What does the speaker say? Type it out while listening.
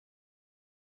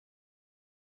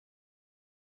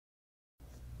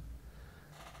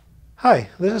Hi,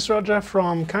 this is Roger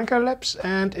from Kanka Labs,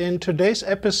 and in today's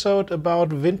episode about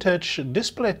vintage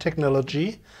display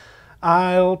technology,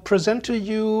 I'll present to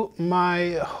you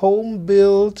my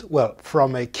home-built, well,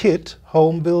 from a kit,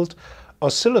 home-built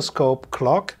oscilloscope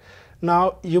clock.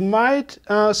 Now, you might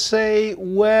say,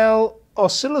 well,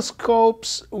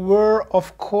 oscilloscopes were,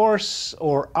 of course,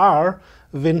 or are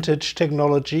vintage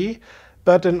technology,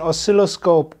 but an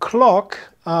oscilloscope clock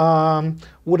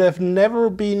would have never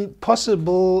been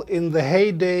possible in the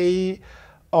heyday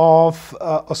of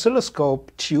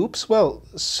oscilloscope tubes. Well,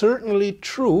 certainly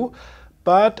true,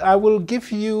 but I will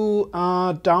give you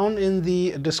down in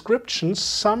the description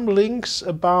some links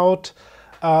about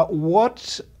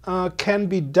what can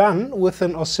be done with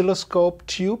an oscilloscope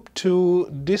tube to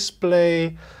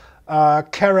display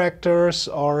characters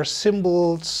or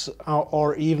symbols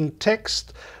or even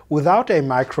text without a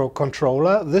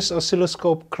microcontroller. This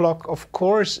oscilloscope clock, of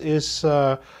course, is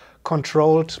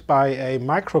controlled by a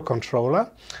microcontroller.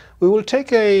 We will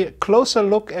take a closer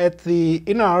look at the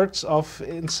innards of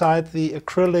inside the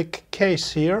acrylic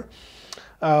case here,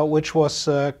 which was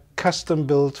custom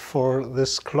built for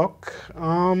this clock.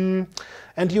 And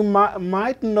you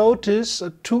might notice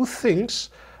two things.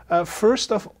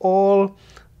 First of all,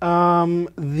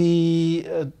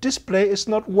 the display is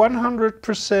not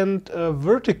 100%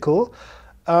 vertical,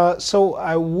 so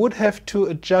I would have to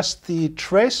adjust the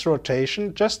trace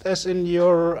rotation, just as in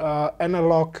your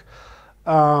analog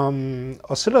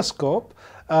oscilloscope.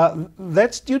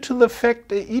 That's due to the fact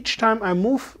that each time I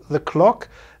move the clock,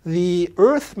 the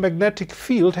Earth magnetic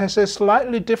field has a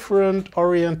slightly different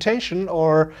orientation,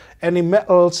 or any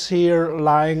metals here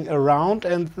lying around,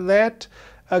 and that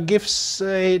gives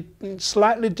a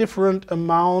slightly different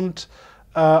amount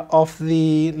of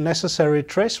the necessary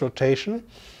trace rotation.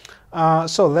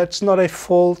 So that's not a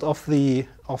fault of the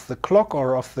clock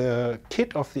or of the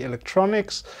kit, of the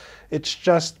electronics. It's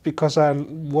just because I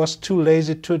was too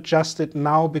lazy to adjust it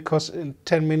now, because in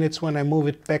 10 minutes when I move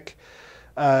it back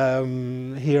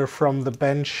here from the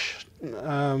bench,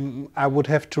 I would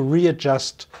have to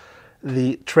readjust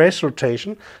the trace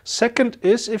rotation. Second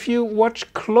is, if you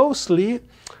watch closely,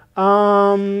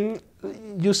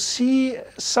 you see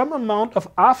some amount of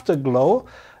afterglow.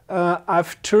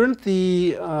 I've turned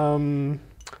the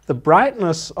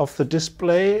brightness of the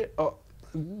display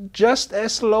just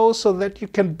as low so that you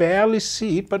can barely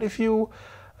see it, but if you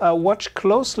watch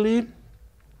closely,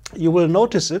 you will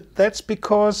notice it. That's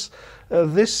because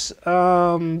this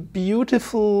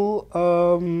beautiful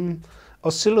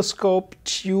oscilloscope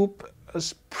tube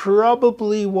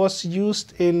probably was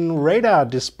used in radar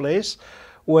displays,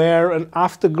 where an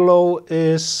afterglow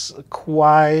is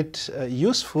quite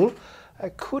useful. I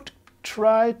could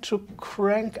try to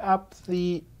crank up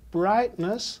the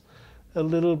brightness a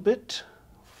little bit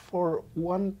for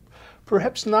one.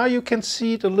 Perhaps now you can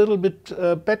see it a little bit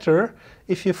better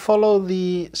if you follow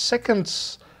the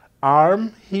seconds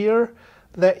arm here,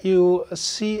 that you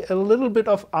see a little bit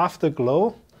of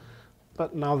afterglow.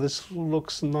 But now this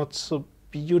looks not so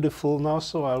beautiful now,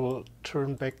 so I will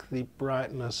turn back the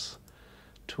brightness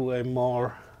to a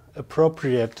more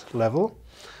appropriate level.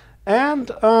 And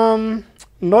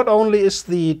not only is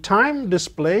the time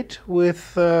displayed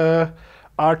with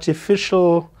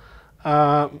artificial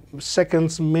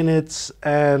seconds, minutes,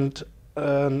 and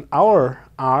an hour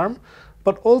arm,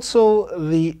 but also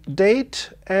the date.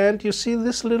 And you see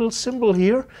this little symbol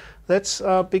here. That's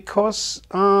because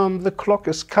the clock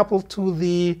is coupled to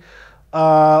the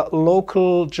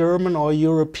local German or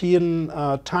European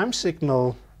time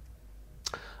signal,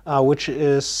 which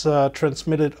is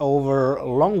transmitted over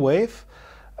long wave.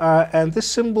 And this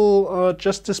symbol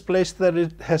just displays that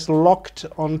it has locked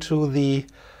onto the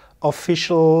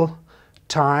official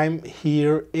time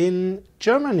here in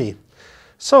Germany.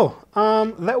 So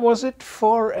that was it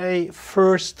for a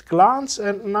first glance,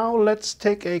 and now let's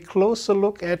take a closer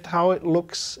look at how it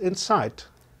looks inside.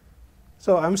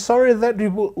 So I'm sorry that it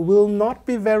will not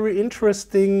be very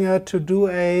interesting to do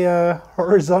a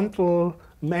horizontal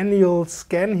manual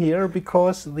scan here,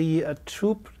 because the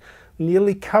tube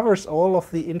nearly covers all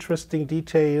of the interesting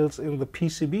details in the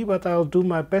PCB, but I'll do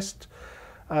my best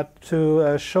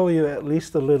to show you at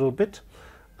least a little bit.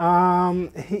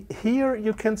 Here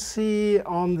you can see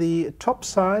on the top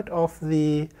side of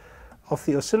the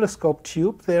oscilloscope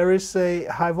tube there is a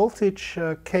high voltage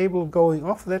cable going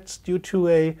off. That's due to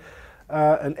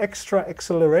an extra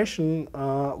acceleration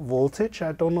voltage.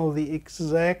 I don't know the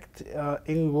exact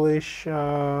English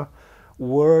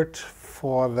word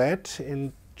for that.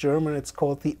 In German it's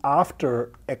called the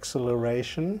after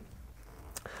acceleration.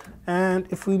 And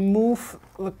if we move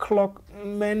the clock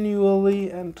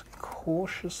manually and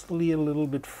cautiously a little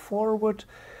bit forward,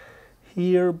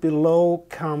 Here below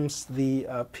comes the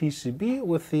PCB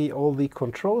with all the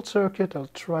control circuit. I'll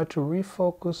try to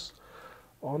refocus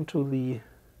onto the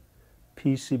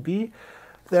PCB.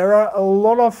 There are a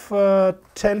lot of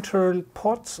 10-turn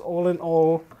pots, all in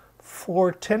all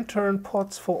 4 10-turn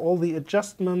pots for all the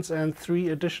adjustments and 3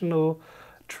 additional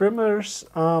trimmers.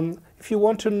 If you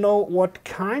want to know what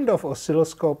kind of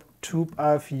oscilloscope tube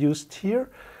I've used here,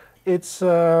 it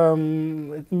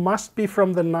must be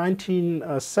from the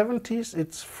 1970s.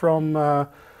 It's from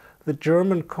the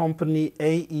German company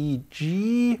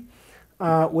AEG,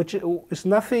 which is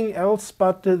nothing else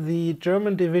but the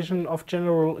German division of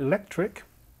General Electric,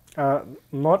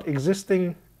 not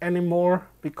existing anymore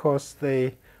because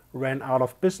they ran out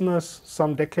of business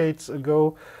some decades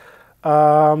ago.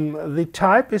 The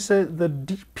type is the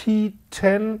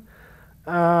Pt.4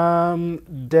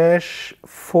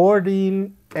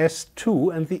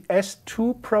 and the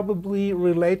S2 probably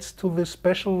relates to the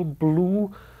special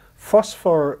blue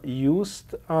phosphor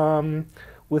used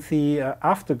with the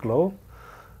afterglow.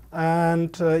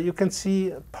 And you can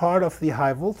see part of the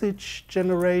high voltage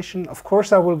generation. Of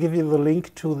course, I will give you the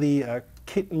link to the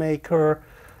kit maker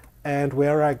and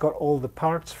where I got all the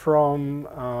parts from,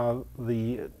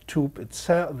 the tube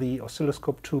itself, the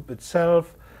oscilloscope tube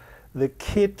itself, the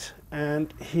kit,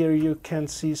 and here you can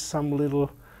see some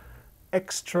little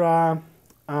extra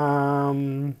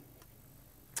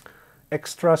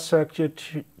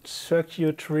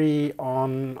circuitry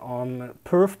on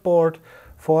perf board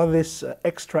for this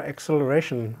extra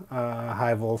acceleration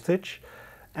high voltage.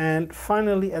 And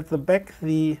finally at the back,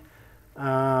 the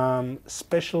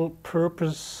special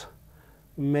purpose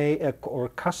made or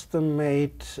custom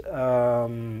made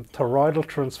toroidal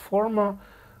transformer,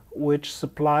 which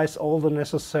supplies all the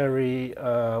necessary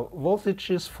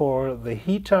voltages for the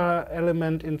heater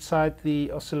element inside the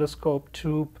oscilloscope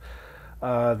tube,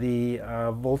 the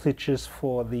voltages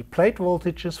for the plate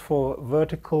voltages for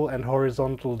vertical and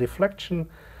horizontal deflection,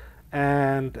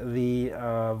 and the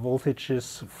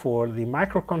voltages for the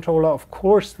microcontroller. Of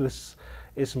course, this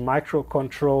is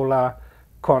microcontroller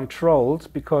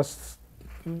controlled because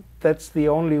that's the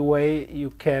only way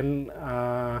you can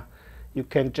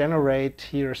generate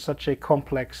here such a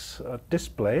complex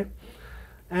display.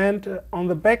 And on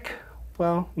the back,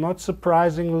 well, not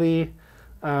surprisingly,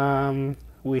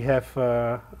 we have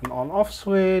an on-off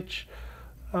switch,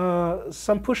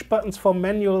 some push buttons for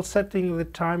manual setting the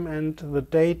time and the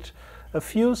date, a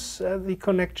fuse, the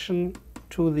connection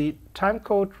to the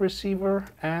timecode receiver,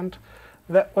 and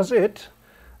that was it.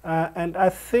 And I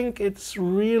think it's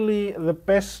really the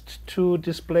best to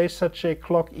display such a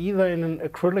clock either in an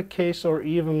acrylic case or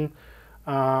even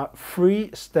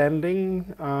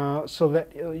freestanding, so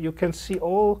that you can see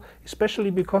all,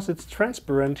 especially because it's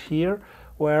transparent here,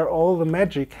 where all the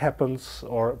magic happens,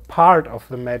 or part of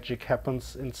the magic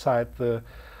happens inside the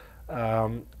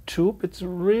tube. It's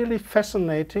really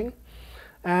fascinating.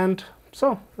 And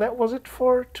so that was it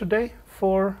for today,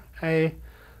 for a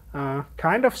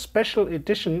kind of special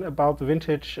edition about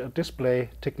vintage display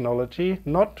technology.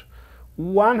 Not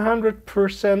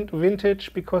 100%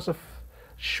 vintage, because of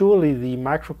surely the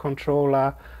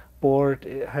microcontroller board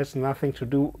has nothing to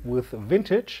do with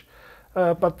vintage,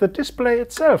 but the display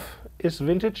itself is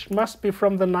vintage, must be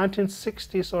from the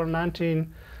 1960s or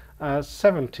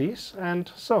 1970s.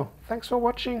 And so thanks for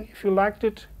watching. If you liked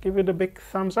it, give it a big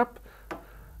thumbs up.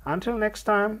 Until next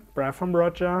time, bye from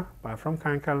Roger, bye from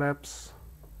Kanka Labs.